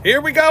Here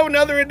we go,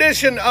 another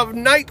edition of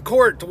Night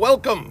Court.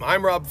 Welcome.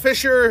 I'm Rob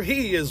Fisher.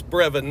 He is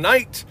Brevin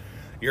Knight,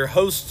 your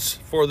hosts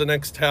for the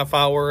next half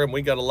hour, and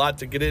we got a lot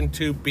to get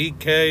into.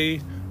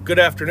 BK, good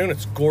afternoon.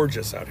 It's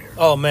gorgeous out here.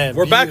 Oh man,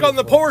 we're back on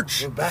the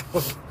porch.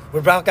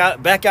 We're back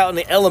out in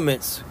the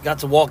elements. Got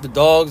to walk the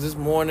dogs this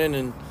morning,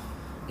 and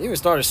even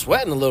started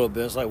sweating a little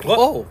bit. It's like,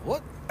 whoa,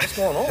 what's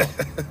going on?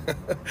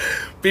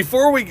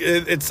 Before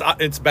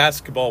it's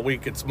basketball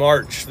week. It's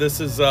March.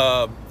 This is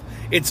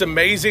it's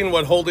amazing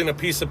what holding a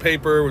piece of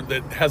paper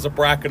that has a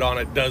bracket on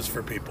it does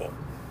for people.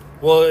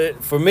 Well,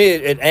 for me,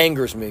 it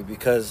angers me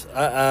because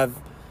I've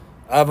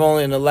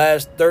only, in the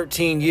last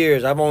 13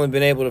 years, I've only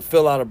been able to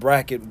fill out a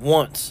bracket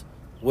once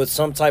with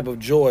some type of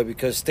joy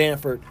because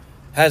Stanford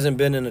hasn't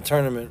been in a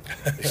tournament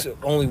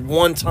only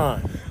one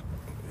time.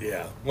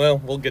 Yeah, well,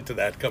 we'll get to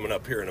that coming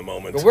up here in a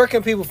moment. But where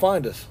can people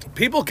find us?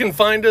 People can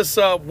find us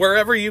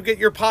wherever you get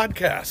your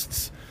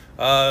podcasts.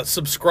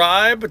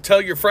 Subscribe,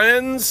 tell your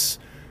friends,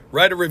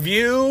 write a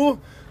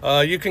review.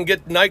 You can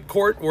get Night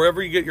Court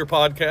wherever you get your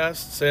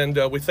podcasts,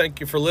 and we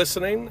thank you for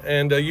listening.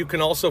 And you can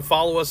also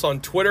follow us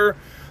on Twitter.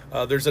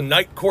 There's a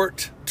Night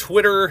Court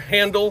Twitter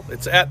handle.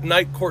 It's at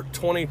Night Court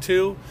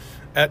 22.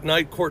 At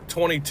Night Court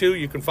 22.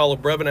 You can follow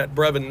Brevin at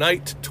Brevin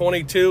Knight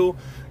 22.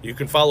 You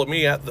can follow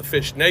me at The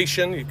Fish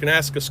Nation. You can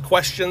ask us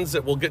questions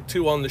that we'll get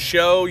to on the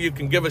show. You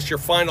can give us your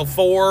Final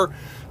Four.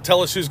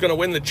 Tell us who's going to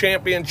win the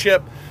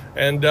championship.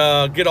 And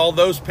get all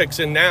those picks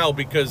in now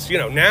because,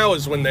 now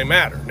is when they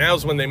matter. Now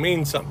is when they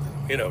mean something.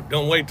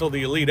 Don't wait till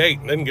the Elite Eight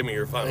and then give me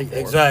your Final Four.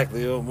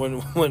 Exactly.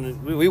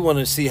 When we want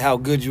to see how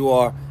good you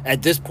are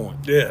at this point.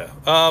 Yeah.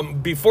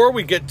 Before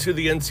we get to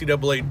the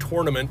NCAA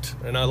tournament,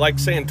 and I like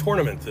saying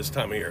tournament this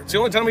time of year. It's the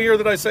only time of year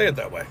that I say it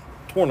that way.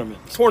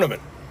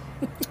 Tournament.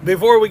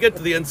 Before we get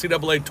to the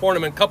NCAA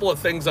tournament, a couple of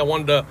things I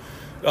wanted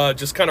to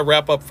just kind of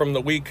wrap up from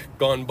the week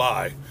gone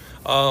by.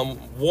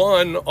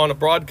 One, on a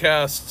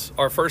broadcast,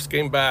 our first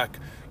game back,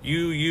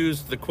 you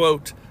used the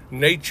quote,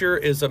 "Nature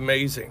is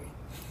amazing."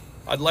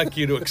 I'd like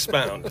you to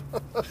expound.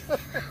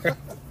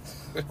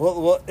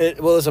 Well,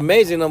 it's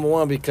amazing, number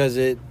one, because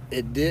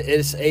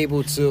it's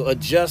able to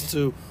adjust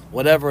to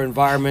whatever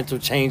environmental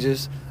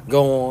changes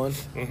go on.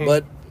 Mm-hmm.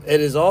 But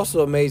it is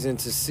also amazing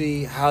to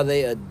see how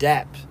they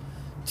adapt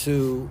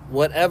to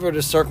whatever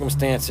the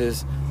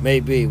circumstances may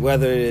be,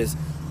 whether it is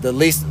the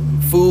least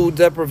food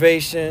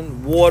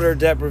deprivation, water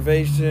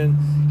deprivation,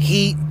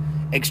 heat,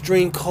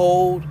 extreme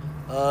cold,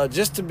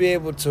 just to be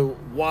able to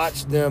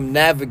watch them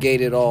navigate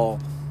it all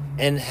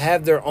and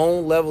have their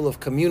own level of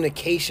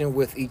communication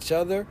with each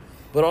other,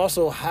 but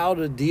also how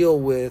to deal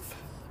with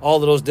all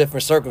of those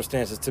different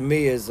circumstances, to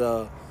me is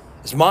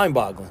it's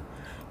mind-boggling.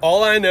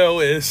 All I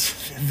know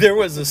is there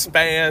was a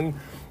span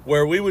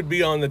where we would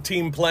be on the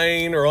team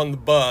plane or on the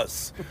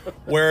bus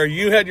where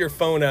you had your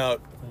phone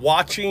out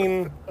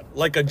watching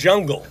like a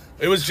jungle.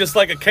 It was just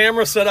like a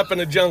camera set up in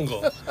a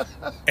jungle.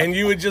 And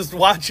you would just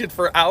watch it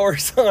for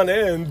hours on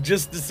end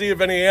just to see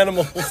if any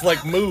animals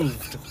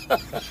moved.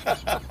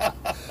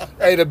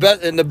 Hey,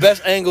 the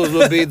best angles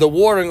would be the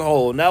watering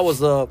hole. And that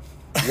was a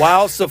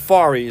Wild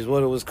Safari is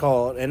what it was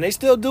called. And they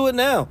still do it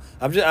now.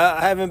 I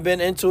haven't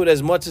been into it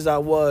as much as I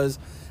was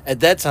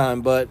at that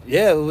time. But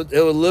yeah, it would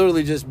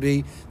literally just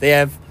be, they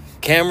have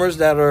cameras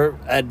that are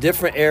at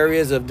different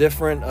areas of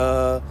different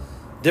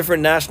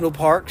national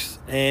parks,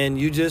 and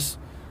you just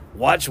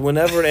watch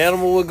whenever an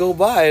animal would go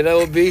by. That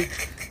would be,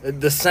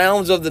 the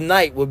sounds of the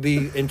night would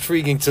be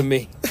intriguing to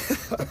me.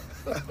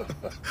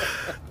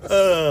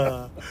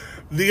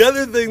 The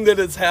other thing that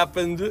has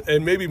happened,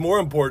 and maybe more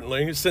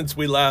importantly, since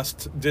we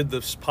last did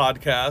this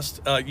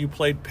podcast, you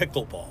played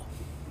pickleball.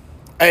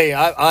 Hey,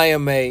 I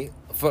am I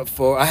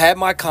had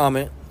my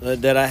comment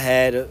that I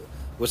had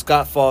with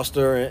Scott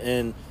Foster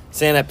and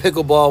saying that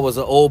pickleball was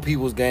an old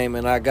people's game,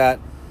 and I got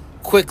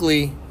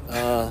quickly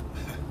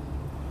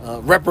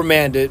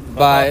reprimanded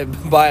by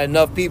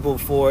enough people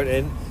for it,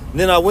 and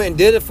then I went and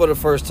did it for the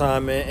first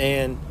time,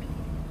 and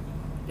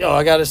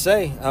I gotta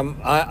say, I'm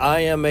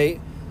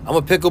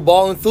a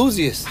pickleball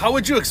enthusiast. How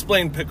would you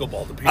explain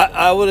pickleball to people?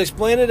 I would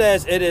explain it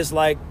as it is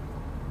like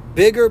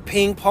bigger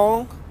ping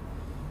pong,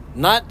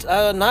 not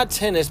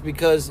tennis,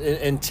 because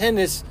in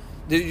tennis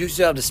you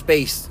still have the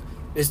space.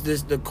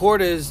 The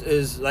court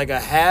is like a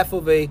half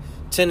of a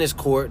tennis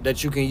court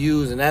that you can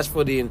use, and that's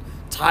for the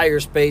entire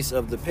space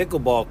of the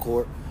pickleball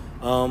court.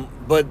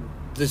 But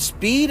the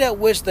speed at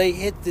which they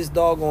hit this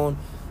doggone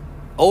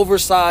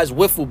oversized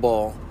wiffle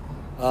ball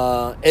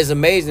is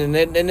amazing.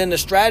 And then the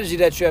strategy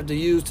that you have to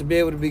use to be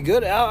able to be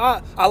good.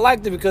 I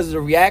liked it because of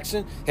the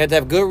reaction. You had to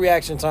have good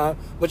reaction time,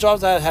 but you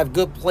also had to have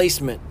good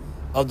placement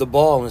of the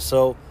ball. And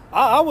so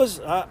I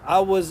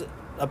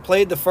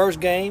played the first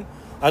game.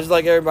 I just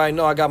like everybody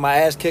know I got my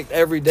ass kicked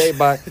every day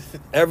by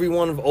every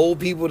one of old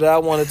people that I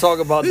want to talk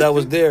about that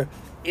was there.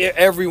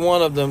 Every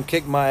one of them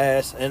kicked my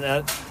ass, and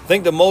I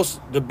think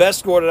the best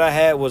score that I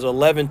had was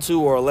 11-2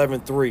 or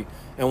 11-3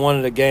 in one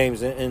of the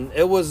games, and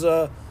it was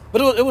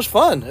but it was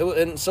fun.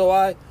 And so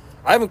I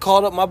even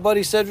called up my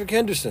buddy Cedric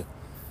Henderson,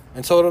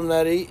 and told him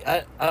that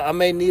I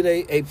may need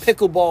a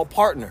pickleball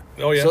partner.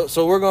 Oh, yeah.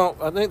 So we're gonna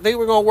I think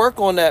we're gonna work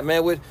on that,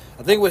 man.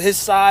 I think with his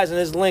size and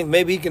his length,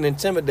 maybe he can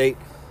intimidate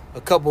a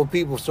couple of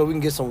people so we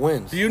can get some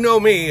wins. You know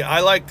me.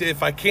 I like to,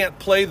 if I can't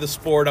play the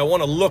sport, I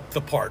want to look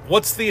the part.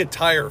 What's the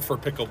attire for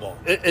pickleball?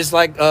 It's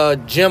like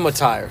gym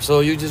attire.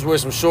 So you just wear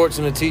some shorts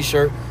and a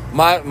t-shirt.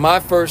 My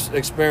first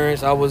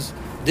experience, I wasn't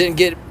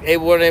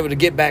able to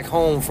get back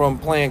home from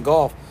playing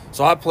golf.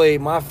 So I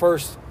played my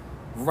first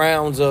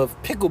rounds of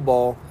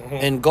pickleball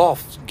in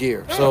golf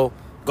gear. So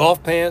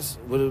golf pants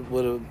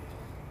with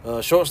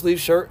a short sleeve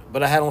shirt,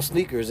 but I had on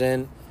sneakers.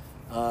 And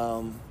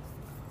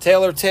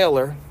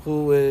Taylor,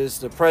 who is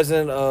the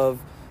president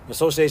of an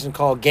association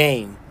called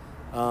GAME,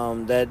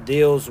 that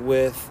deals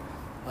with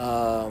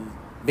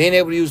being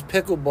able to use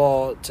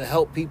pickleball to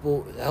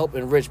help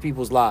enrich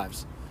people's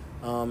lives.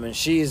 And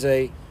she is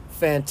a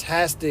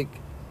fantastic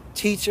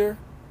teacher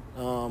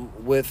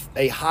with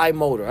a high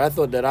motor. I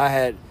thought that I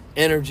had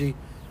energy.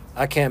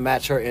 I can't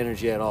match her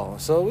energy at all.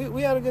 So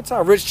we had a good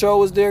time. Rich Cho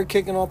was there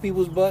kicking on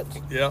people's butts.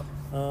 Yeah.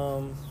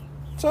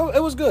 So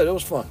it was good. It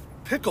was fun.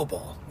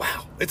 Pickleball.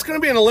 Wow. It's going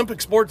to be an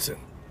Olympic sport soon.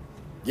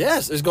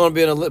 Yes, it's going to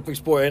be an Olympic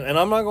sport. And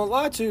I'm not going to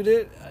lie to you,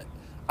 dude.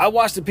 I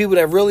watch the people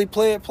that really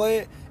play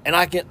it, and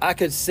I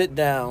could sit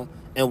down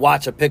and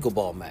watch a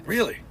pickleball match.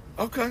 Really?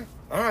 Okay.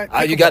 All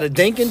right. You got to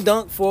dink and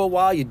dunk for a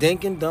while. You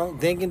dink and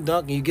dunk,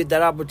 and you get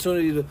that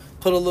opportunity to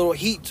put a little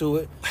heat to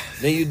it.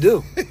 Then you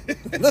do.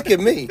 Look at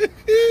me.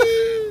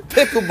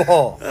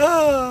 Pickleball.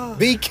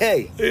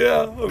 BK.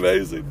 Yeah,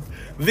 amazing.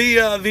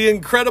 The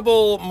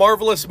incredible,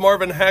 marvelous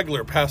Marvin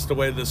Hagler passed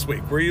away this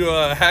week. Were you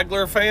a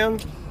Hagler fan?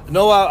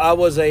 No, I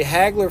was a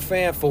Hagler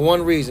fan for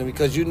one reason,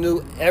 because you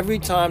knew every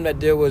time that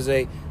there was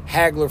a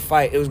Hagler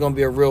fight, it was going to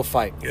be a real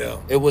fight. Yeah.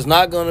 It was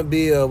not going to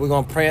be we're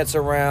going to prance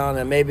around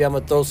and maybe I'm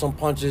going to throw some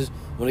punches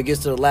when it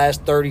gets to the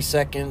last 30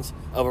 seconds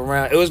of a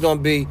round. It was going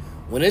to be,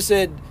 when it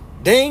said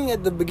ding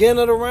at the beginning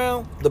of the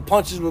round, the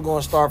punches were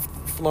going to start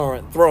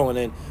throwing.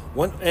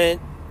 And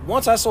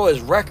once I saw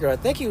his record, I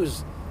think he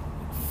was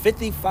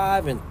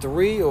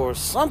 55-3 or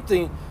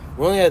something.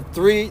 We only had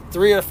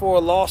three or four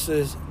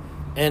losses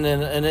in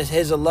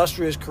his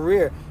illustrious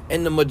career,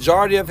 and the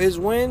majority of his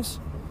wins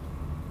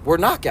were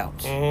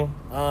knockouts.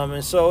 Mm-hmm.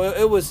 And so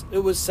it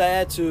was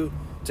sad to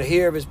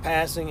hear of his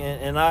passing,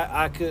 and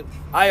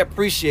I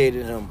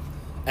appreciated him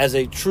as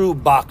a true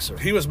boxer.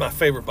 He was my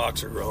favorite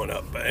boxer growing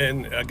up,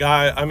 and a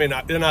guy.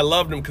 And I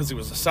loved him because he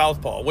was a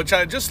southpaw, which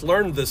I just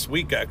learned this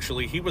week.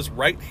 Actually, he was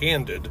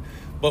right-handed,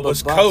 but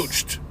was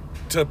coached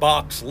to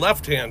box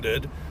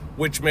left-handed,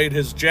 which made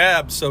his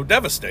jab so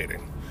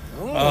devastating.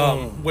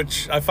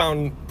 Which I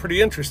found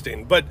pretty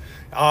interesting. But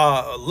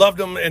loved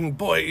him, and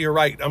boy, you're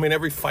right. I mean,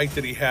 every fight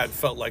that he had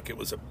felt like it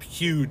was a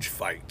huge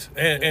fight,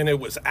 and it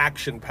was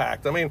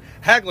action-packed. I mean,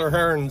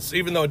 Hagler-Hearns,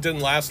 even though it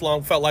didn't last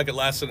long, felt like it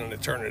lasted an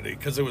eternity,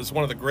 because it was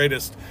one of the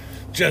greatest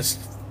just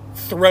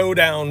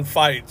throwdown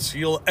fights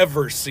you'll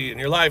ever see in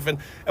your life. And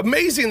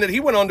amazing that he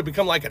went on to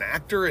become like an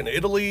actor in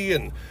Italy,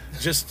 and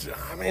just,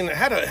 I mean,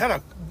 had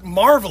a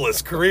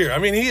marvelous career. I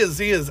mean, he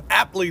is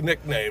aptly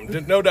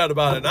nicknamed, no doubt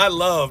about it. And I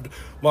loved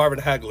Marvin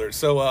Hagler.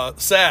 So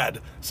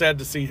sad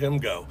to see him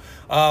go.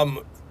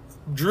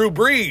 Drew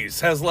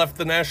Brees has left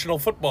the National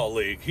Football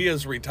League. He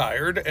has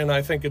retired, and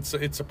I think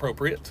it's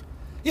appropriate.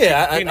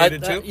 Yeah, he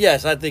needed to.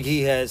 Yes, I think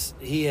he has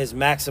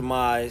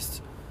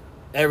maximized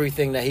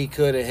everything that he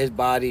could in his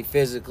body,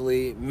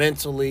 physically,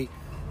 mentally,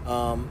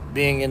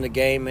 being in the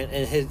game, and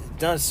has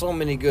done so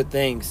many good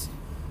things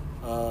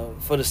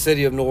for the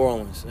city of New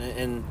Orleans.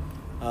 And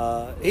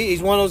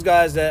he's one of those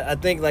guys that I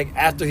think, like,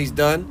 after he's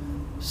done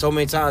so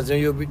many times, then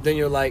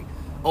you're like,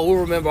 oh,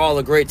 we'll remember all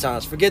the great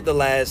times. Forget the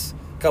last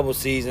couple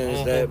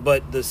seasons,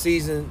 but the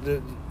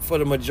season, for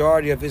the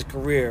majority of his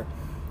career,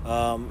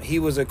 he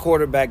was a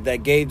quarterback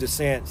that gave the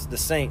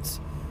Saints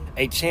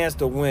a chance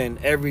to win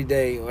every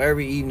day or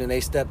every evening they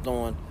stepped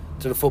on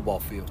to the football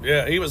field.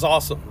 Yeah, he was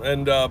awesome.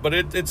 And but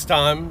it's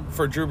time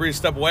for Drew Brees to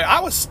step away. I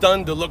was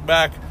stunned to look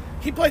back.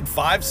 He played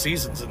 5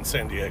 seasons in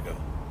San Diego.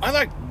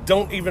 I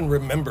don't even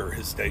remember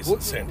his days in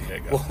San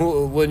Diego.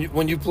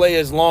 When you play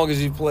as long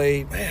as you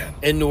played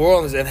in New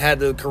Orleans and had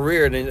the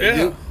career, then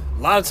a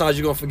lot of times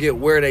you're going to forget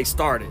where they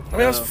started. I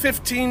mean, it was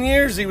 15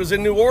 years he was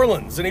in New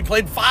Orleans, and he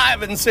played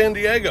 5 in San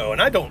Diego,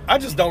 and I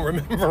just don't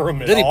remember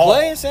him at all. Did he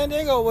play in San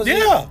Diego? Or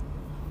Yeah.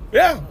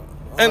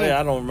 And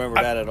I don't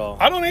remember that at all.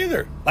 I don't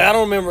either. Like, I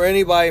don't remember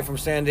anybody from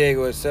San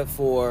Diego except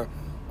for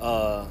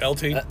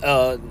LT.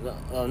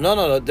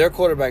 No. Their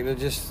quarterback.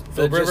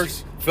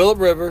 Phillip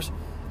Rivers,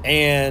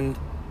 and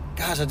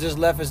gosh, I just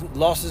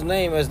lost his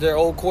name as their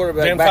old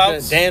quarterback.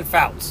 Dan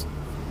Fouts.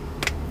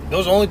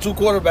 Those are only 2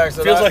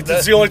 quarterbacks. Feels like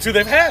that's the only 2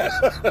 they've had.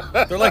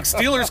 They're like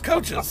Steelers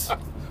coaches.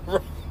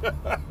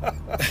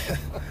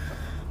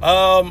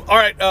 All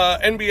right,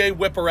 NBA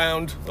whip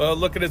around.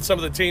 Looking at some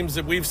of the teams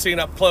that we've seen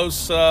up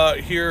close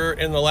here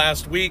in the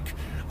last week.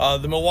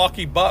 The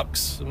Milwaukee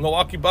Bucks. The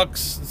Milwaukee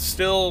Bucks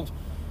still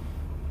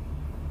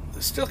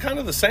kind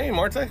of the same,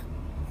 aren't they?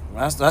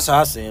 That's how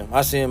I see him.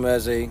 I see him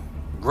as a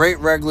great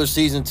regular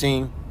season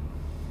team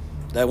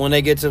that when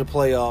they get to the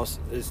playoffs,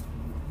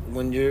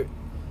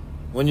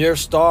 when your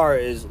star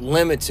is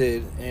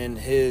limited in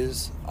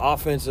his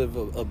offensive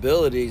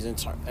abilities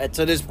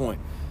to this point,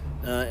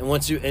 and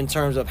once you in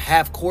terms of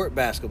half court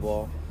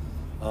basketball,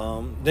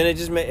 then it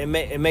just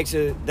it makes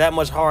it that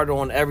much harder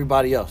on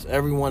everybody else.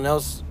 Everyone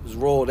else's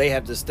role, they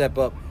have to step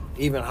up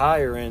even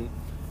higher. And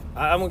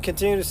I'm gonna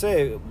continue to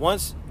say,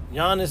 once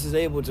Giannis is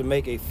able to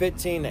make a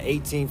 15 to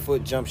 18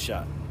 foot jump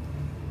shot,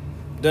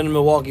 then the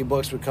Milwaukee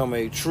Bucks become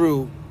a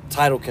true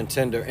title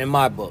contender in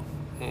my book.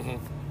 Mm-hmm.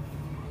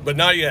 But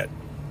not yet.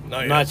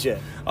 Not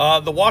yet.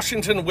 The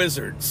Washington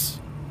Wizards.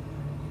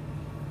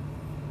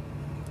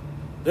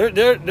 They're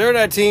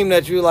that team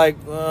that you like.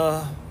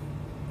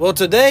 Well,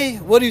 today,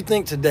 what do you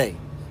think today?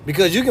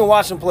 Because you can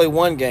watch them play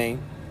one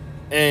game,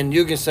 and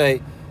you can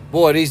say,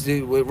 boy,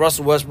 with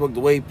Russell Westbrook, the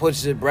way he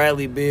pushes it,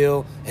 Bradley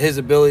Beal, his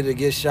ability to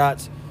get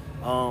shots,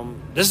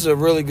 this is a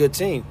really good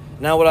team.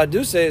 Now, what I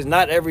do say is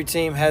not every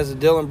team has a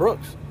Dillon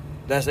Brooks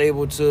that's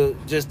able to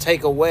just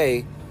take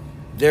away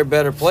their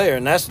better player,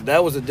 and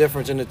that was the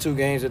difference in the two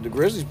games that the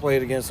Grizzlies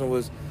played against them.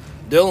 Was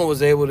Dillon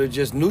was able to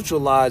just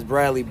neutralize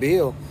Bradley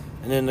Beal,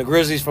 and then the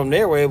Grizzlies from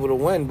there were able to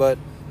win. But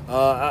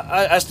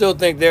I still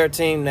think they're a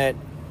team that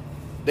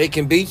they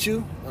can beat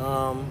you,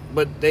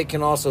 but they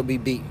can also be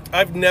beaten.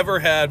 I've never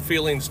had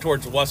feelings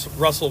towards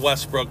Russell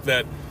Westbrook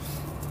that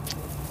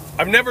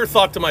I've never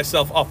thought to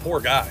myself, oh, poor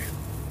guy.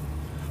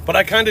 But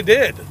I kind of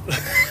did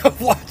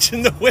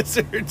watching the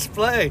Wizards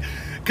play.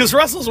 Because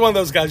Russell's one of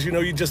those guys,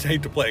 you just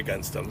hate to play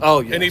against him. Oh,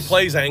 yes. And he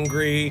plays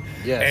angry.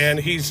 Yes. And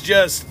he's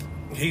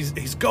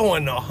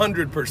going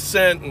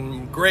 100%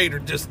 and great, or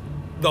just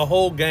the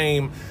whole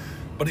game.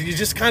 But he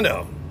just kind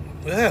of,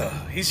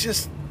 he's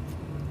just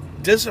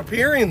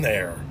disappearing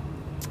there.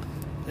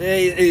 Yeah,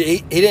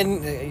 he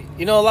didn't,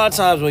 a lot of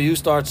times when you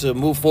start to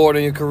move forward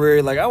in your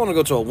career, like, I want to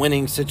go to a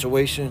winning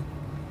situation.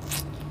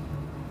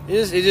 He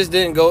just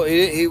didn't go.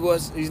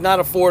 He's not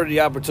afforded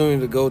the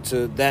opportunity to go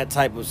to that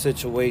type of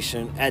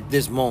situation at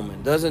this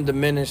moment. Doesn't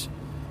diminish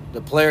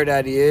the player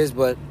that he is,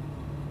 but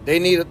they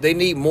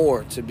need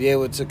more to be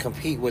able to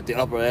compete with the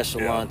upper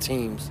echelon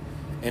teams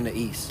in the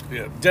East.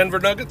 Yeah, Denver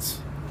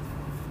Nuggets.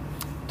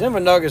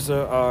 Denver Nuggets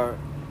are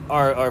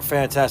a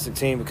fantastic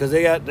team because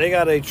they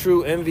got a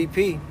true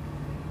MVP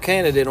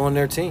candidate on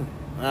their team.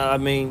 I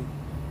mean,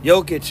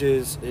 Jokic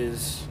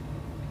is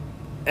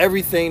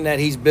everything that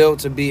he's built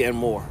to be and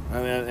more. I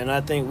mean, and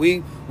I think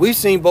we've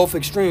seen both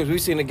extremes.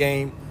 We've seen a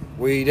game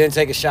where he didn't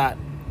take a shot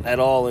at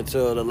all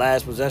until the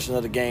last possession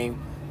of the game,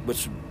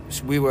 which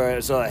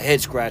saw a head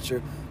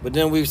scratcher. But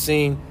then we've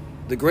seen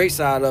the great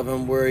side of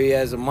him where he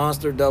has a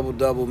monster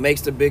double-double,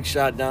 makes the big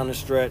shot down the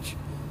stretch,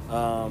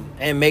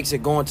 and makes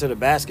it going to the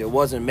basket. It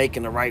wasn't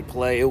making the right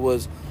play. It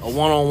was a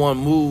one-on-one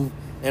move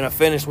and a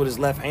finish with his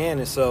left hand.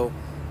 And so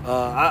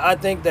I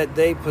think that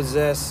they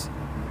possess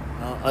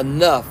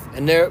enough.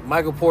 And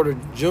Michael Porter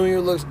Jr.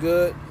 looks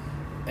good.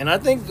 And I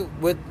think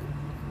with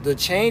the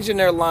change in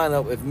their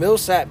lineup, if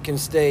Millsap can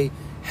stay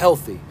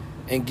healthy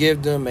and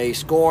give them a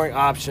scoring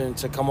option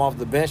to come off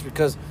the bench,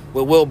 because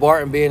with Will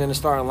Barton being in the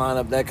starting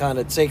lineup, that kind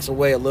of takes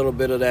away a little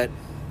bit of that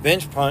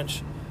bench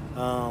punch.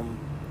 And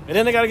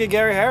then they got to get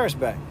Gary Harris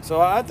back.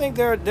 So I think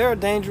they're a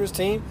dangerous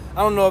team.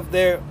 I don't know if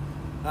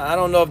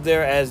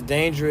they're as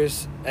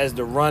dangerous as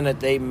the run that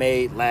they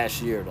made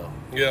last year, though.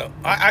 Yeah,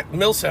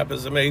 Millsap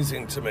is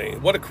amazing to me.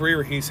 What a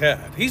career he's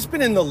had. He's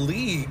been in the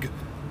league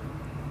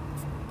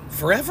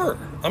forever.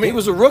 I mean, he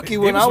was a rookie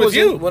when I was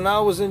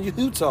in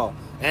Utah,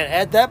 and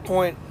at that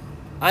point,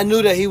 I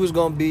knew that he was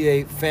going to be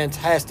a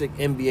fantastic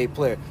NBA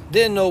player.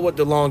 Didn't know what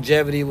the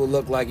longevity would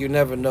look like. You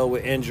never know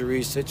with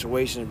injuries,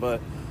 situations, but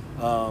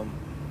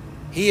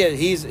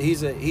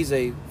he's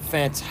a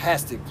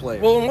fantastic player.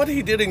 Well, and what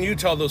he did in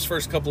Utah those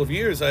first couple of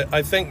years,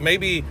 I think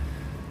maybe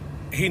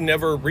he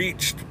never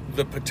reached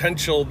the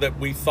potential that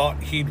we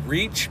thought he'd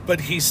reach, but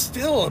he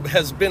still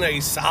has been a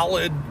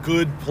solid,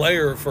 good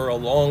player for a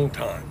long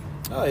time.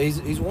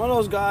 He's one of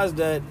those guys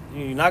that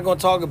you're not going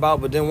to talk about,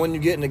 but then when you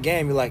get in the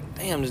game, you're like,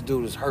 damn, this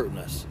dude is hurting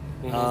us.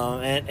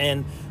 Mm-hmm.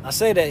 And I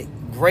say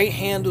that great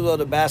handle of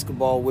the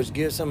basketball, which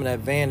gives him an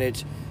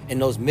advantage in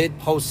those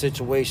mid-post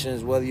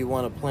situations, whether you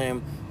want to play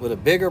him with a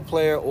bigger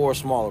player or a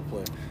smaller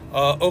player.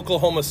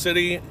 Oklahoma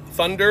City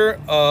Thunder,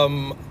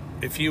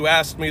 if you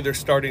asked me their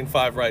starting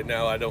five right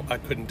now, I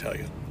couldn't tell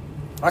you.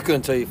 I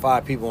couldn't tell you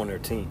 5 people on their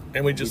team.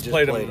 And we just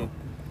played them.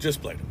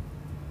 Just played them.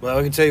 Well,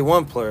 I can tell you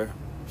one player,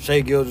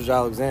 Shai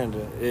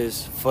Gilgeous-Alexander,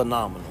 is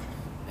phenomenal.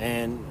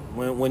 And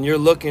when you're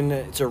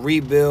looking to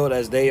rebuild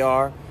as they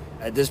are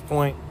at this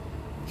point,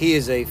 he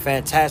is a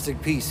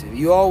fantastic piece.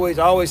 You always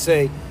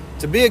say,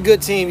 to be a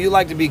good team, you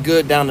like to be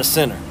good down the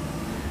center,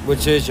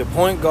 which is your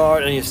point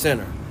guard and your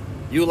center.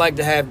 You like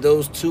to have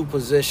those two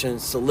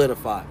positions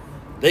solidified.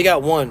 They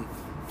got one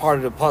part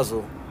of the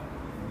puzzle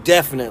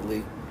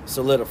definitely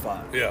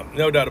solidified. Yeah,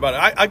 no doubt about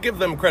it. I give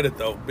them credit,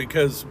 though,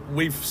 because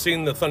we've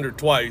seen the Thunder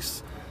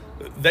twice.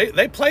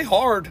 They play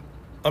hard.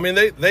 I mean,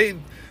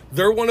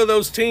 they're one of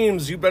those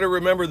teams. You better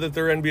remember that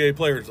they're NBA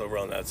players over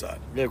on that side.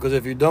 Yeah, because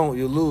if you don't,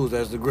 you lose,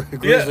 as the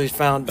Grizzlies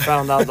found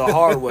out the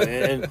hard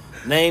way. And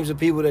names of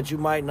people that you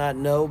might not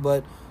know,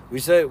 but we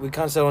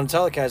kind of said on the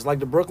telecast, like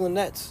the Brooklyn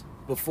Nets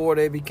before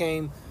they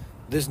became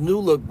this new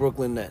look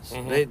Brooklyn Nets.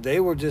 They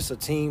were just a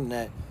team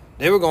that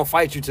they were going to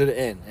fight you to the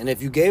end. And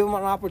if you gave them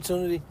an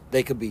opportunity,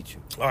 they could beat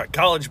you. All right,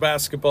 college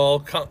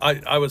basketball.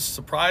 I was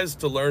surprised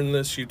to learn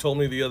this. You told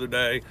me the other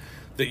day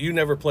that you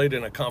never played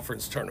in a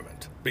conference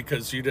tournament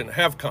because you didn't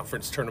have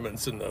conference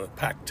tournaments in the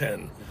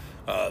Pac-10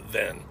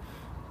 then.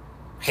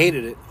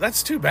 Hated it.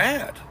 That's too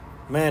bad.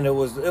 Man, it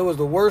was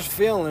the worst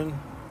feeling.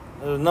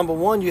 Number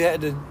one, you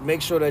had to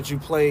make sure that you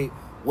played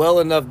well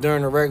enough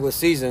during the regular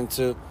season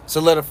to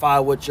solidify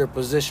what your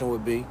position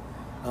would be.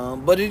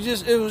 But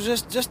it was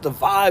just the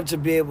vibe to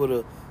be able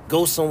to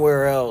go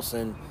somewhere else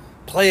and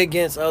play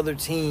against other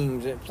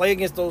teams and play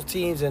against those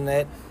teams in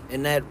that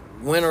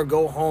win or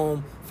go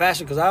home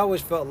fashion. Because I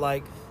always felt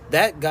like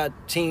that got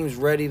teams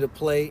ready to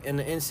play in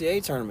the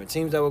NCAA tournament.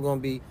 Teams that were going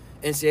to be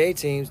NCAA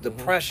teams, the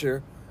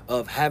pressure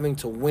of having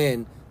to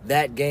win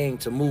that game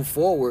to move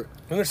forward.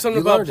 And there's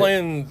something about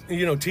playing,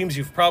 teams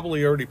you've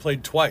probably already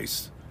played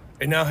twice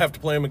and now have to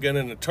play them again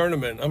in a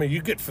tournament. I mean,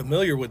 you get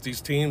familiar with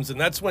these teams,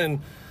 and that's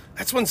when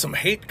some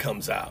hate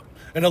comes out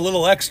and a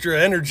little extra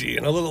energy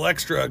and a little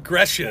extra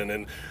aggression.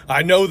 And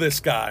I know this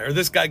guy, or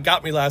this guy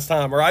got me last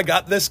time, or I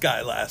got this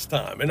guy last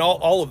time. And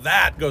all of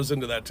that goes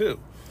into that too.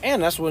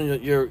 And that's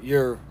when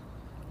your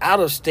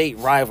out-of-state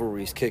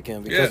rivalries kick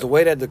in, because the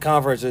way that the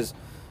conference is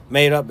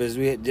made up is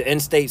the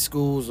in-state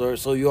schools,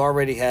 so you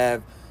already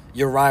have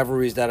your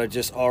rivalries that are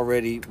just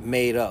already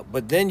made up.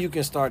 But then you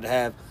can start to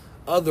have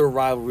other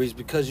rivalries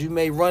because you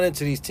may run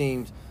into these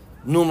teams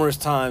numerous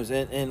times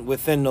and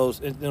within those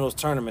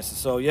tournaments. And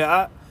so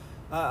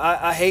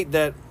I hate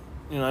that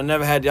I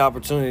never had the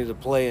opportunity to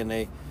play in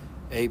a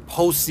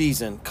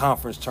postseason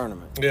conference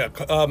tournament.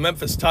 Yeah,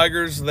 Memphis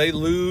Tigers, they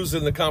lose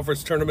in the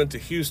conference tournament to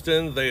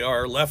Houston. They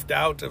are left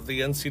out of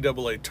the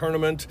NCAA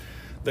tournament.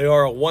 They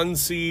are a 1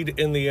 seed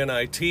in the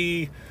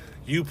NIT.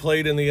 You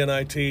played in the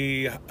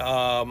NIT.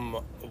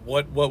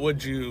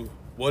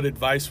 What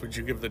advice would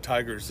you give the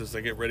Tigers as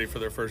they get ready for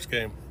their first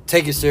game?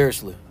 Take it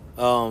seriously.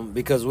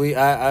 Because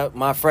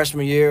my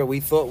freshman year, we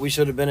thought we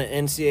should have been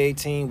an NCAA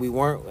team. We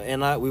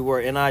weren't. We were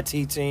an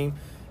NIT team.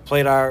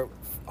 Played our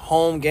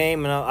home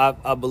game, and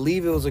I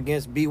believe it was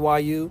against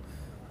BYU.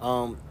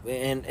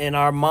 And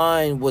our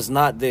mind was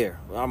not there.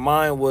 Our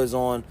mind was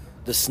on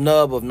the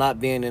snub of not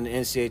being in the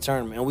NCAA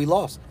tournament, and we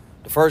lost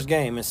the first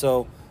game. And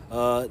so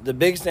the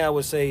biggest thing I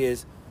would say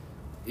is,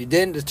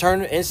 the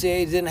tournament,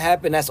 NCAA didn't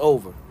happen, that's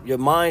over. Your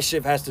mind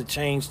shift has to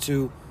change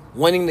to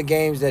winning the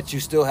games that you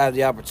still have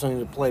the opportunity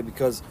to play,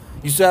 because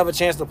you still have a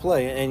chance to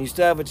play and you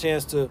still have a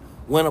chance to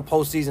win a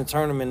postseason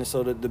tournament. And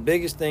so the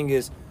biggest thing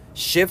is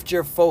shift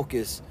your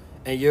focus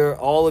and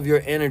all of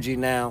your energy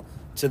now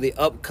to the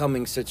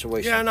upcoming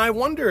situation. Yeah, and I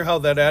wonder how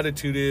that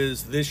attitude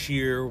is this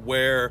year,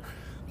 where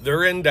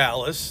they're in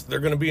Dallas. They're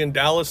going to be in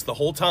Dallas the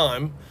whole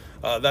time.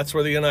 That's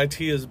where the NIT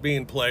is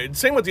being played.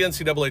 Same with the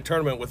NCAA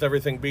tournament, with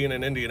everything being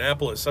in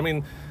Indianapolis. I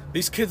mean,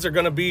 these kids are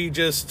going to be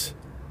just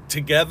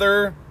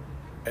together,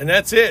 and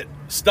that's it.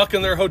 Stuck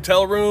in their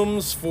hotel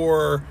rooms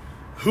for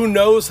who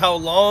knows how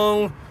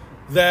long.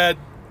 That,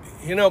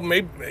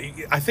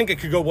 maybe I think it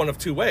could go one of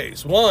two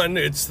ways. One,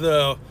 it's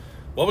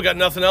we got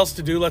nothing else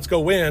to do, let's go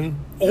win.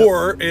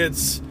 Or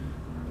it's,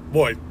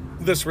 boy,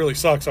 this really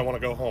sucks, I want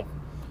to go home.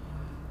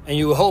 And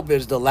you hope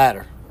it's the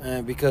latter.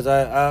 Because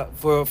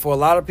for a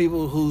lot of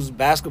people whose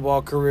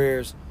basketball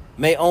careers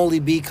may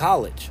only be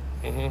college,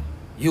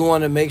 you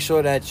want to make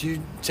sure that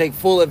you take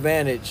full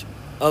advantage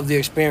of the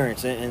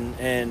experience.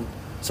 And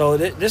so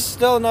this is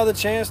still another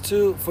chance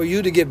for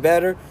you to get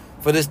better,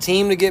 for this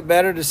team to get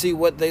better, to see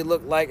what they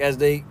look like as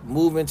they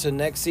move into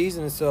next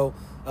season. And so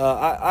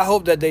I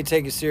hope that they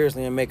take it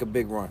seriously and make a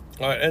big run.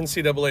 All right,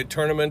 NCAA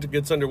tournament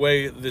gets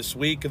underway this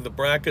week, and the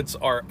brackets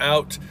are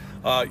out.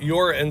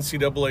 Your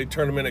NCAA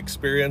tournament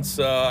experience,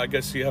 I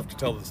guess you have to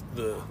tell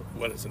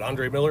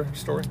Andre Miller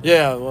story?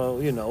 Yeah,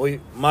 well,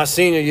 my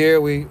senior year,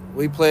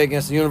 we play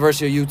against the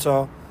University of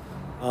Utah,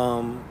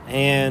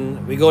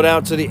 and we go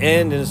down to the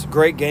end, and it's a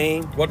great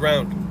game. What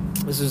round?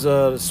 This is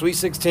the Sweet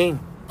 16,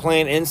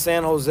 playing in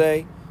San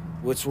Jose,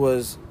 which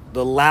was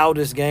the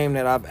loudest game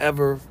that I've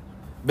ever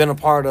been a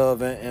part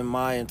of in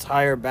my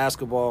entire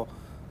basketball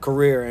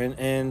career.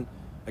 And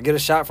I get a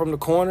shot from the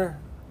corner.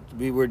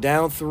 We were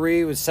down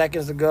 3 with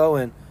seconds to go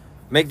and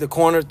make the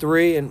corner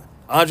 3, and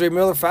Andre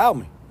Miller fouled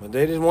me, but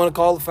they didn't want to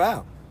call the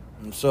foul.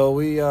 And so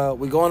we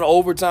go into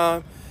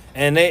overtime,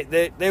 and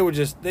they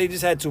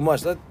just had too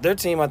much. Their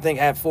team, I think,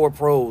 had 4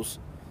 pros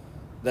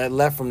that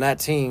left from that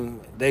team.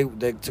 They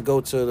to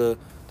go to the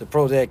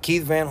pros. They had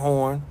Keith Van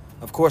Horn,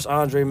 of course,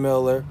 Andre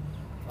Miller,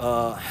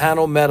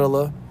 Hanno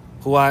Metala,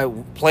 who I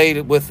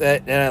played with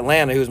in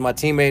Atlanta. He was my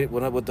teammate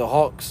with the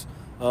Hawks.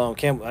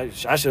 I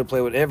should have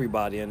played with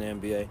everybody in the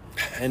NBA.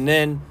 And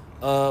then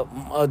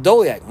Michael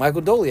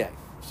Doliak.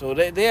 So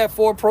they had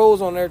 4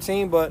 pros on their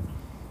team. But,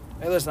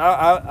 hey, listen,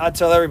 I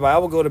tell everybody, I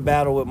will go to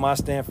battle with my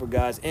Stanford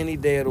guys any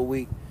day of the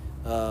week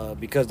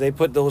because they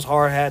put those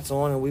hard hats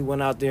on and we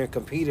went out there and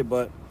competed.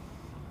 But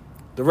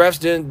the refs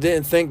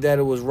didn't think that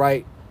it was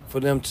right for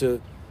them to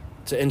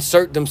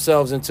insert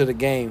themselves into the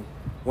game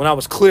when I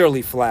was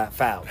clearly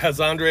fouled. Has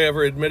Andre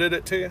ever admitted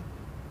it to you?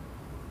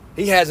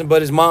 He hasn't,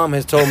 but his mom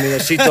has told me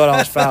that she thought I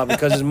was fouled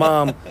because his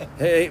mom.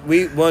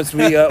 Once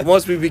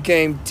we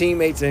became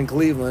teammates in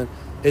Cleveland,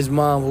 his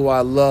mom, who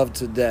I love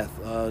to death,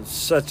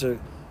 such a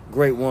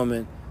great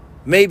woman,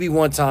 maybe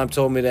one time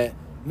told me that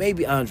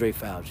maybe Andre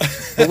fouled you,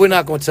 but we're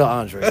not going to tell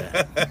Andre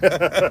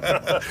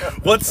that.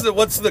 What's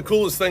the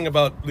coolest thing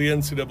about the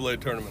NCAA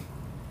tournament?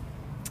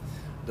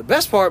 The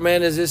best part,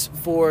 man, is this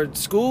for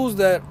schools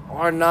that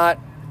are not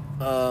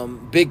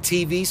big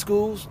TV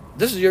schools.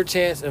 This is your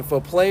chance, and for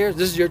players,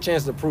 this is your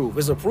chance to prove.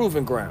 It's a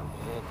proving ground,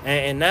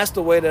 and that's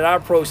the way that I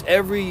approach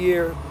every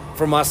year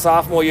from my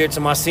sophomore year to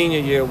my senior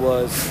year.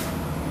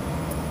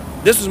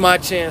 This was my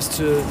chance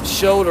to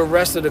show the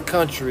rest of the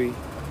country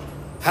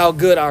how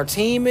good our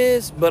team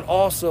is, but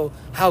also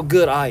how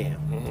good I am.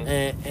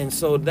 Mm-hmm. And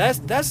so that's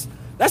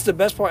the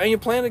best part. And you're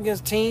playing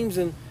against teams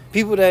and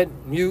people that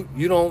you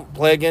don't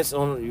play against,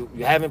 you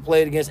haven't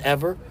played against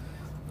ever.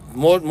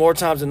 More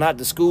times than not,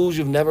 the schools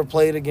you've never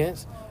played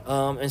against.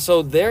 And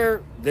so they're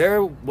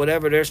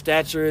whatever their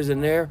stature is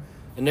in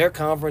their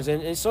conference.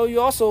 And so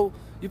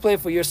you play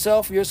for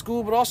yourself, your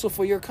school, but also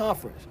for your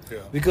conference. Yeah.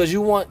 Because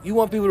you want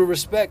people to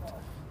respect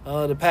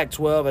the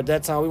Pac-12 at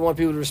that time. We want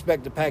people to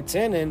respect the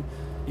Pac-10, and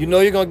you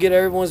know you're gonna get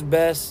everyone's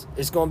best.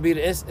 It's gonna be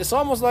it's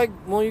almost like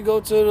when you go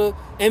to the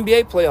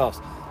NBA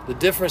playoffs. The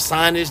different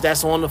signage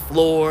that's on the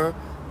floor,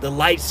 the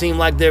lights seem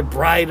like they're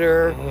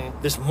brighter.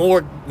 Mm-hmm. There's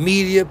more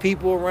media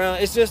people around.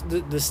 It's just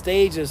the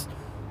stage is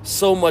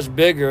so much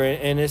bigger,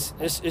 and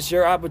it's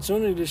your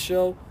opportunity to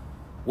show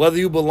whether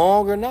you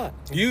belong or not.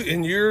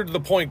 You're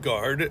the point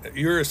guard.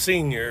 You're a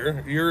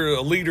senior. You're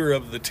a leader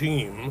of the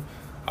team.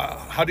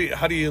 How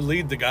do you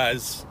lead the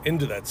guys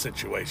into that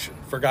situation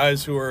for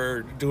guys who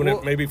are doing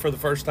it maybe for the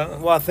first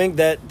time? Well, I think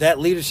that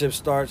leadership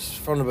starts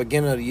from the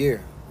beginning of the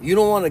year. You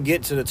don't want to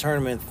get to the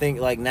tournament and think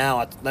like,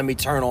 now let me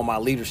turn on my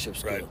leadership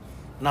skill. Right.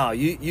 No,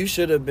 you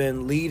should have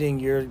been leading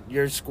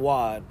your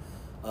squad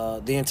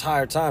the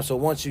entire time. So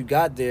once you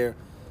got there,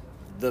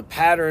 the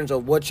patterns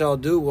of what y'all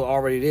do were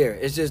already there.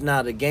 It's just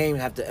now the game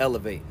have to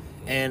elevate.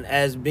 And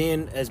as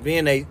being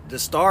the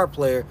star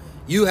player,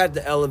 you have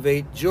to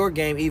elevate your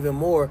game even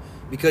more,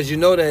 because you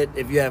know that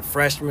if you have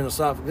freshmen or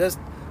sophomores,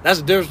 that's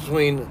the difference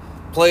between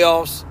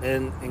playoffs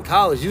and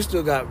college. You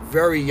still got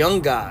very young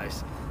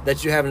guys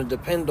that you're having to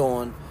depend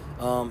on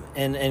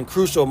in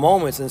crucial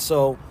moments. And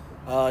so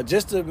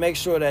just to make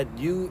sure that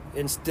you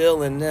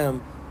instill in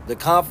them the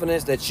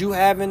confidence that you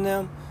have in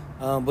them,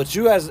 but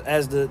you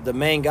as the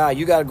main guy,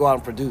 you got to go out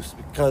and produce,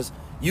 because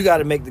you got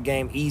to make the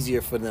game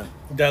easier for them.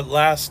 That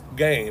last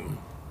game,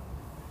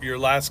 your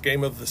last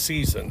game of the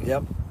season.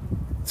 Yep.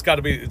 It's got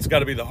to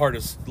be the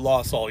hardest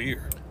loss all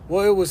year.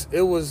 Well,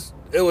 it was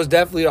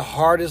definitely the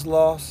hardest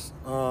loss,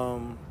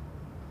 in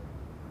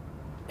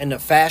the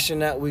fashion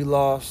that we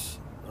lost.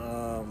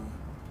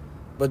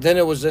 But then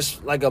it was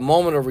just like a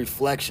moment of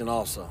reflection.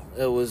 Also,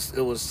 it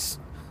was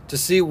to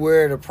see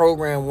where the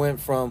program went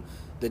from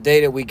the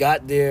day that we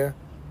got there,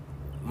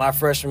 my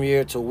freshman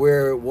year, to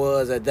where it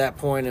was at that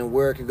point and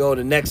where it could go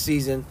the next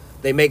season.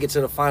 They make it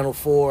to the Final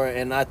Four,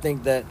 and I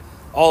think that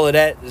all of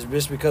that is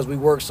just because we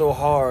worked so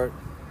hard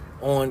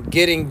on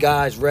getting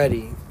guys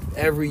ready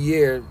every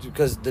year,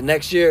 because the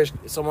next year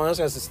someone else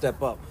has to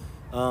step up.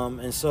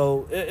 And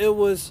so it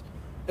was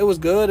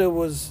good. It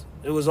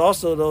was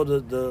also, though,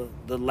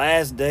 the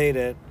last day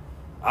that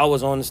I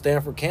was on the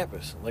Stanford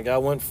campus. Like I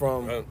went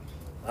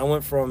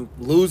from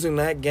losing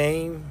that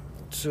game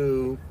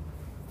to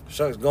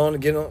going to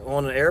get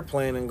on an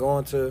airplane and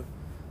going to,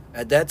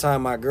 at that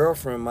time, my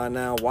girlfriend, my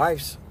now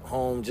wife's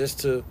home, just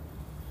to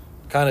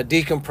kind of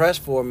decompress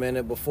for a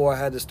minute before I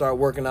had to start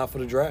working out for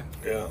the draft.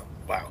 Yeah,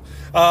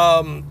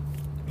 wow.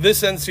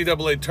 This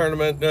NCAA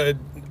tournament, do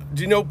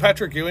you know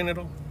Patrick Ewing at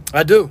all?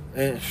 I do,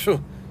 and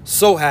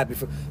so happy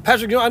for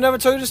Patrick Ewing. I never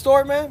told you the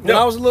story, man. When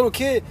I was a little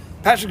kid,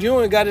 Patrick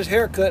Ewing got his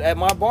hair cut at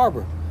my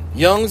barber.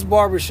 Young's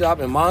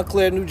Barbershop in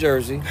Montclair, New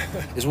Jersey,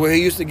 is where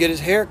he used to get his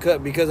hair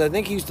cut, because I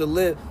think he used to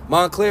live.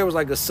 Montclair was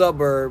like a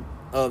suburb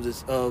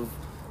of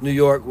New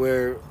York,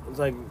 where it's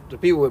like the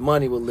people with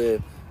money would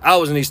live. I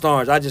was in East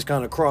Orange. I just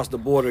kind of crossed the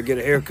border, get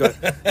a haircut,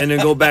 and then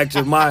go back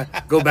to my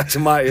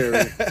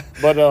area.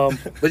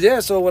 But yeah.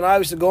 So when I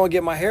used to go and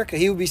get my haircut,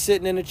 he would be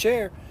sitting in a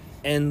chair,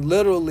 and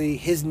literally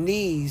his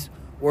knees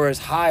were as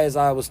high as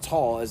I was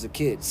tall as a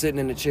kid, sitting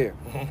in the chair.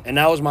 Mm-hmm. And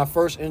that was my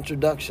first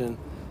introduction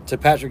to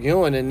Patrick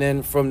Ewing. And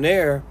then from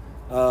there,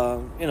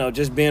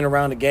 just being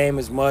around the game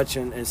as much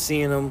and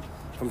seeing him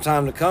from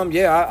time to come.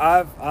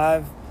 Yeah,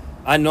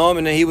 I know him,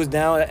 and then he was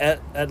down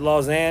at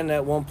Lausanne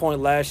at one point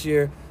last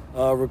year,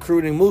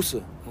 recruiting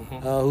Musa,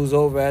 who's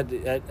over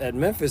at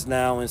Memphis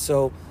now. And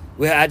so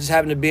I just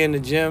happened to be in the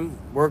gym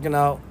working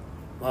out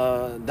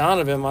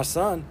Donovan, my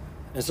son.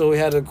 And so we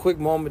had a quick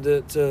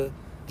moment to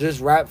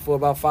just rap for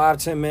about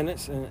 5-10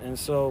 minutes. And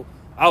so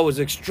I was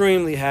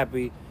extremely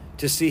happy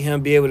to see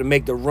him be able to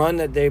make the run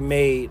that they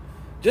made,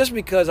 just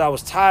because I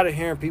was tired of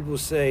hearing people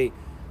say,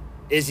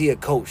 is he a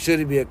coach? Should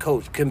he be a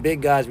coach? Can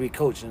big guys be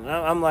coaching?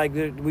 I'm like,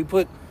 we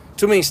put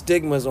too many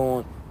stigmas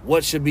on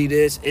what should be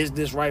this? Is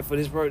this right for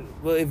this person?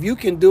 Well, if you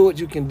can do it,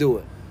 you can do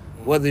it.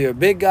 Whether you're a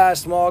big guy,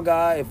 small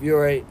guy, if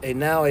you're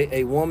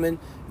a woman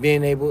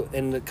being able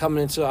and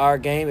coming into our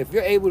game, if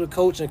you're able to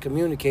coach and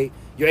communicate,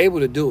 you're able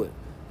to do it.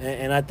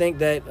 And I think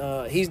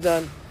that he's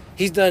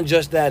done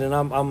just that, and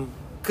I'm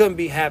couldn't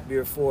be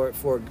happier for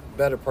a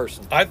better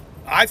person.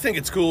 I think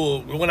it's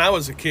cool. When I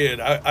was a kid,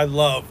 I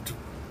loved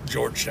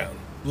Georgetown.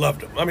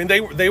 Loved them. I mean,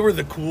 they were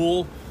the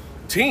cool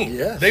team.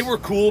 Yes. They were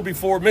cool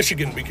before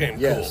Michigan became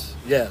cool.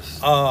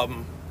 Yes.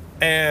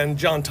 And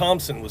John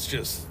Thompson was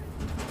just...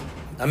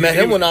 I met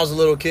him when I was a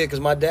little kid because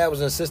my dad was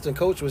an assistant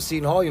coach with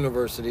Seton Hall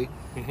University.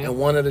 And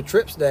one of the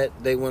trips that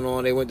they went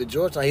to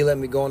Georgetown, he let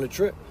me go on the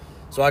trip.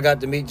 So I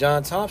got to meet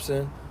John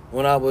Thompson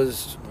when I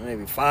was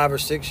maybe 5 or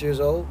 6 years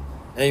old.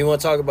 And you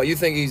want to talk about? You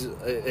think he's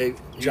a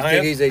giant? You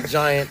think he's a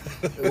giant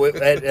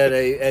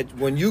at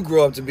when you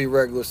grew up to be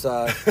regular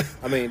size?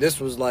 I mean, this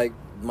was like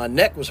my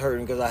neck was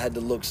hurting because I had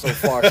to look so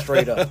far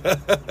straight up.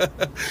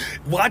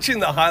 Watching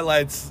the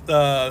highlights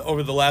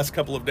over the last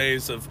couple of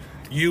days of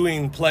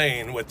Ewing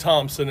playing with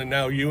Thompson and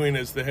now Ewing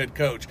as the head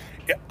coach,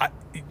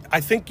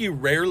 I think you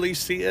rarely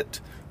see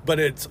it, but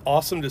it's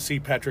awesome to see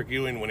Patrick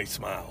Ewing when he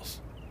smiles.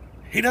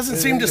 He doesn't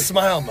seem to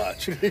smile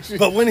much,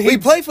 but when we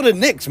play for the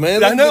Knicks,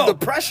 man. I know the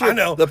pressure. I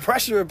know the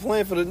pressure of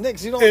playing for the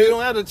Knicks. You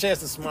don't have the chance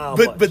to smile.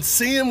 But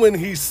seeing when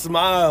he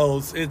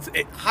smiles, it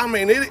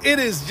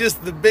is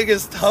just the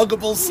biggest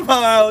huggable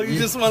smile. You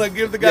just want to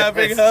give the guy a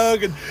big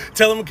hug and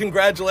tell him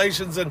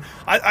congratulations. And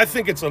I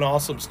think it's an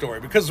awesome story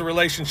because the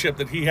relationship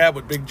that he had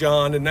with Big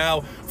John, and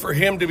now for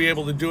him to be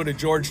able to do it at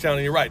Georgetown.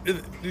 And you're right.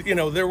 You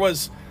know, there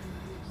was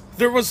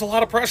a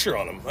lot of pressure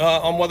on him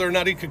on whether or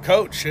not he could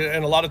coach,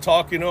 and a lot of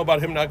talk,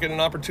 about him not getting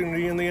an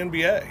opportunity in the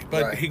NBA.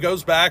 But He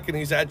goes back and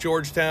he's at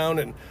Georgetown,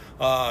 and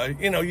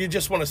you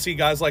just want to see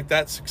guys like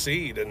that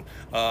succeed. And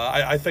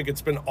I think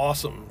it's been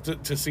awesome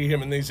to see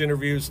him in these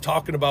interviews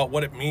talking about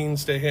what it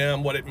means to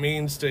him,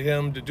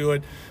 to do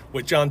it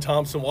with John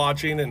Thompson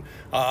watching, and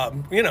I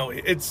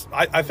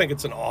think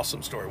it's an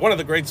awesome story, one of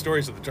the great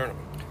stories of the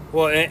tournament.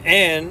 Well,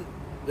 and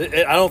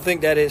I don't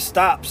think that it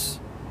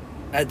stops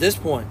at this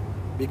point.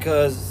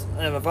 Because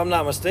if I'm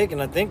not mistaken,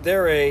 I think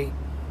they're a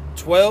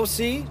 12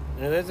 seed.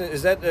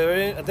 Is that?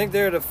 I think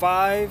they're the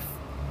 5.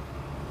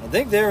 I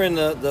think they're in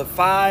the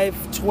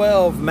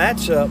 5-12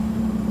 matchup.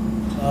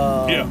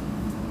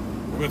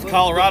 With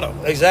Colorado.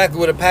 Exactly,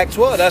 with a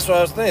Pac-12. That's what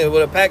I was thinking.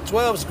 With a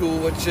Pac-12 school,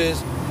 which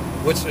is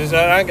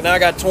now I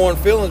got torn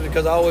feelings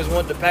because I always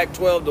want the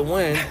Pac-12 to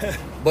win.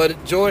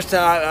 But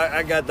Georgetown,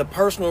 I got the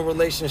personal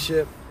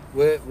relationship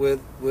with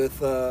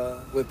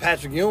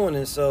Patrick Ewing,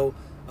 and so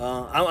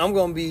I'm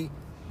going to be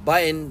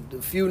biting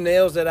the few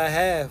nails that I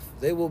have.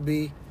 They will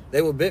be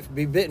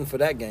bitten for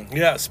that game.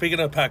 Yeah, speaking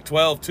of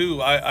Pac-12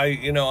 too,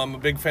 I'm a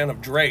big fan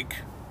of Drake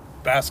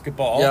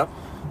basketball. Yep.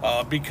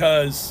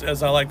 Because,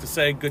 as I like to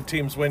say, good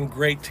teams win,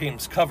 great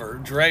teams cover.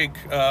 Drake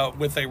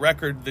with a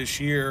record this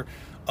year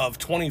of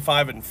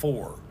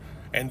 25-4,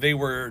 and they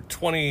were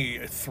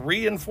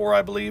 23-4,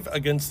 I believe,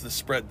 against the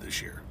spread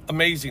this year.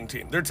 Amazing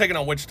team. They're taking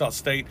on Wichita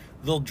State.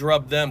 They'll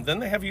drub them. Then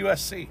they have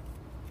USC.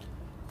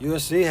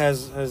 USC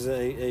has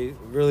a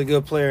really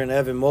good player in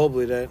Evan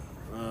Mobley that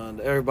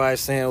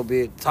everybody's saying will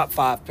be a top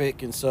 5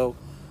 pick. And so,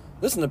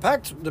 listen, the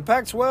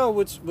Pac-12,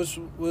 which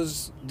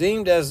was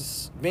deemed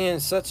as being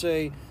such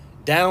a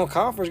down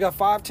conference, got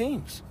 5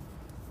 teams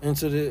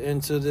into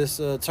this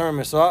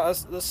tournament. So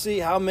let's see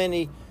how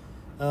many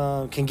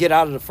can get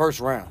out of the first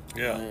round.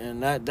 Yeah,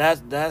 and that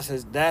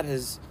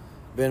has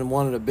been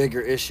one of the bigger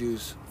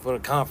issues for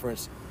the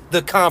conference.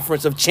 The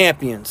Conference of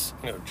Champions,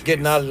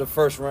 getting out of the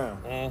first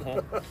round. Mm-hmm.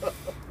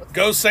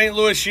 Go St.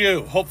 Louis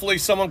U. Hopefully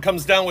someone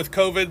comes down with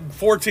COVID.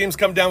 4 teams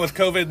come down with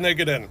COVID and they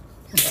get in.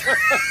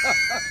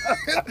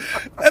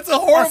 That's a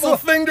horrible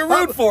thing to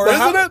root for,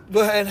 isn't it?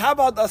 And how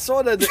about, I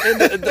saw that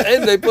at the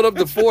end they put up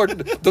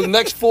the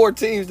next 4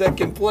 teams that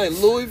can play.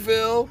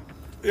 Louisville.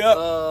 Yeah.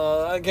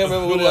 I can't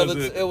remember what other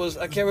it was.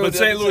 I can't remember. But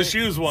St. Louis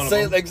U's one of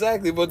them.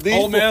 Exactly. But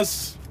Ole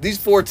Miss. These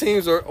 4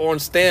 teams are on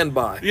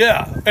standby.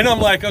 Yeah. And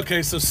I'm like,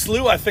 okay, so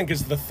SLU, I think,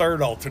 is the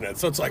 3rd alternate.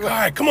 So it's like, all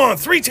right, come on,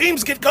 3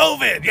 teams get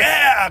COVID.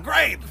 Yeah,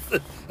 great.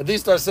 And these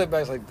start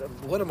setbacks like,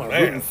 what am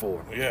I rooting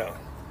for? Yeah.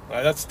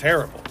 That's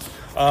terrible.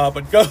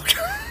 But go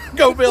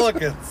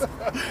Billikens.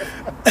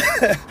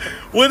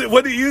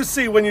 What do you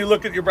see when you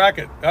look at your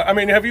bracket? I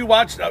mean, have you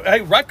watched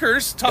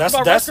Rutgers?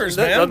 Rutgers,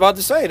 man. I was about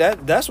to say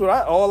that's what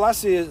all I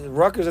see is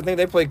Rutgers. I think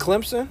they play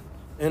Clemson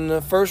in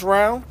the first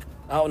round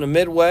out in the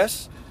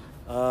Midwest.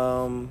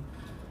 Am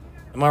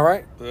I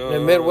right? In the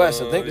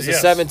Midwest, I think it's a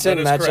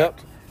 7-10 matchup.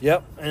 Correct.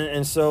 Yep.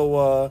 And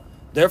so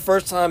their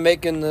first time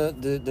making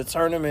the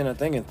tournament, I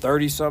think in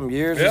 30-something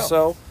years or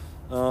so.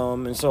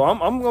 And so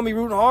I'm going to be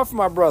rooting hard for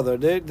my brother.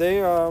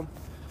 They've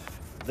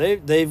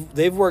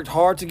worked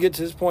hard to get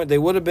to this point. They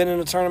would have been in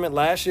the tournament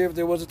last year if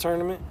there was a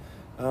tournament.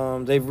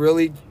 They've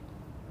really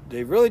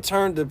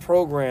turned the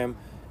program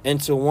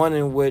into one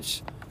in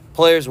which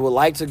players would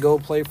like to go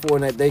play for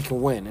and that they can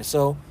win. And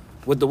so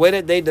with the way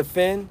that they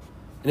defend,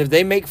 and if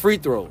they make free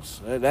throws,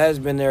 that has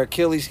been their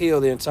Achilles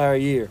heel the entire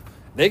year.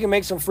 they can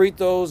make some free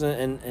throws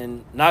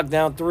and knock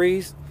down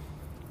threes.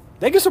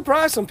 They can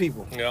surprise some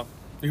people. Yeah.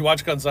 You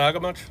watch Gonzaga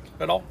much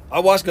at all? I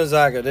watch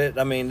Gonzaga. They're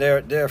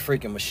a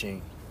freaking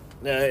machine.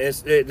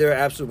 They're an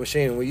absolute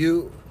machine.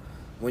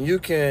 When you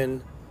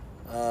can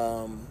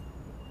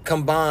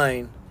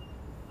combine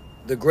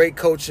the great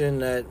coaching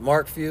that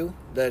Mark Few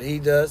that he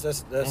does,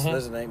 that's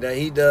his name, that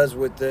he does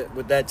with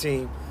that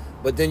team,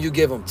 but then you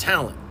give them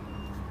talent.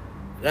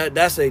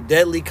 That's a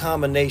deadly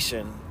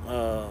combination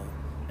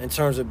in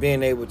terms of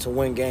being able to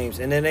win games.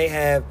 And then they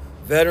have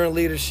veteran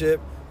leadership.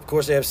 Of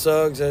course, they have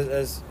Suggs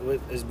as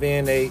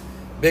being a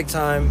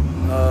big-time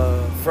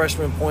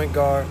freshman point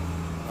guard.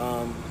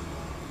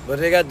 But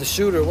they got the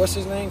shooter. What's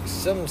his name?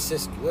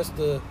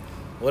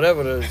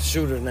 Whatever the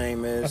shooter's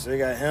name is. They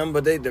got him.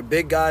 But the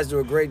big guys do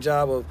a great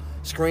job of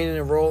screening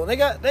and rolling.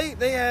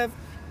 They have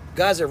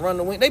guys that run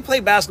the wing. They play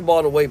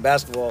basketball the way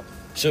basketball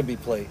should be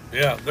played.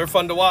 Yeah, they're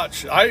fun to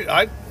watch.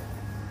 I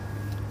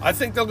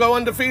think they'll go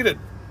undefeated.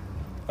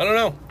 I don't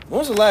know. When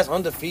was the last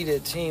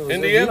undefeated team?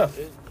 Indiana.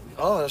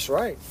 Oh, that's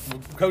right.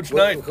 Coach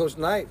Knight. Coach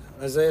Knight.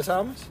 Isaiah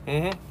Thomas?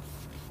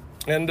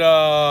 Mm-hmm. And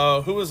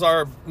who was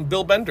our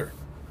Bill Bender?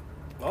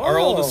 Our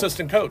old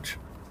assistant coach.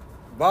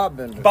 Bob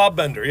Bender. Bob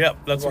Bender, yep.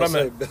 That's what I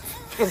meant.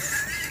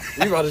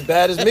 You're about as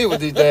bad as me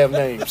with these damn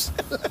names.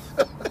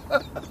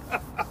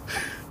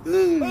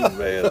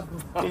 Man,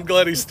 I'm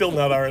glad he's still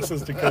not our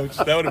assistant coach.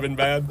 That would have been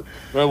bad.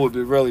 That would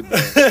be really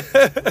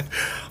bad.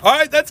 All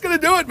right, that's going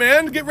to do it,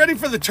 man. Get ready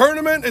for the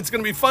tournament. It's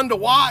going to be fun to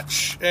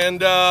watch.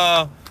 And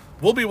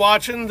we'll be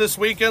watching this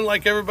weekend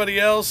like everybody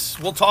else.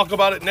 We'll talk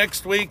about it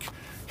next week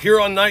here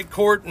on Night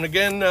Court. And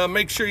again,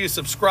 make sure you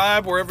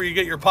subscribe wherever you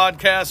get your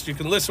podcasts. You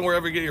can listen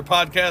wherever you get your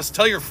podcasts.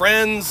 Tell your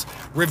friends,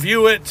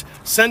 review it.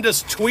 Send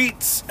us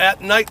tweets at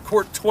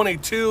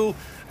NightCourt22,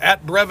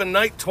 at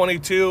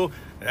BrevinKnight22,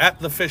 at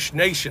The Fish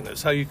Nation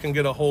is how you can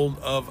get a hold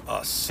of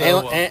us.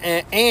 So,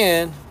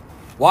 and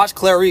watch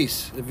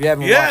Clarice if you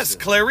haven't watched it. Yes,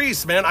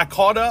 Clarice, man. I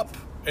caught up,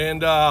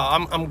 and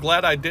I'm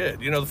glad I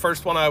did. You know, the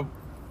first one,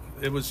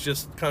 it was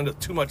just kind of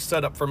too much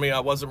setup for me.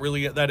 I wasn't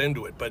really that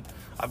into it, but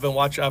I've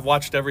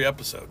watched every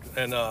episode,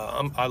 and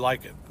I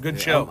like it.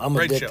 Good show. I'm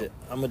Great addicted.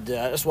 show. I'm addicted.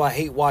 That's why I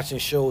hate watching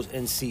shows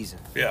in season.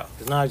 Yeah.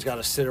 Because now I just got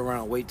to sit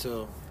around and wait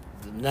till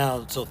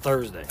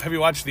Thursday. Have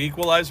you watched The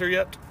Equalizer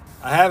yet?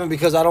 I haven't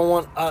because I don't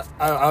want.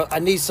 I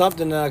need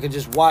something that I could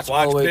just watch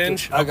all the way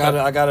binge? through.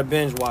 I gotta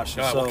binge watch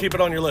it. All right, so well, keep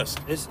it on your list.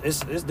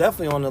 it's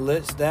definitely on the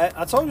list. That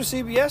I told you,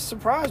 CBS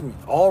surprised me.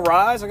 All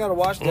Rise, I gotta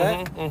watch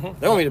that.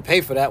 They want me to pay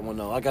for that one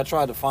though. Like I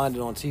tried to find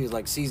it on TV. It's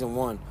like season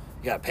 1,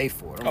 you gotta pay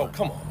for it. I'm like,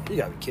 Come on. you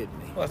gotta be kidding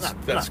me. Well,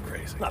 that's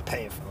crazy. I'm not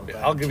paying for no.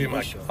 Yeah, I'll give you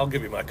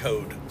my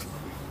code,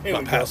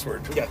 my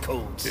password. We got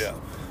codes. Yeah.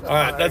 All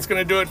right, that's going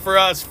to do it for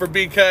us. For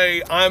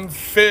BK, I'm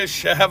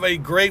Fish. Have a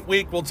great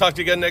week. We'll talk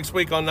to you again next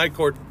week on Night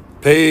Court.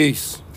 Peace.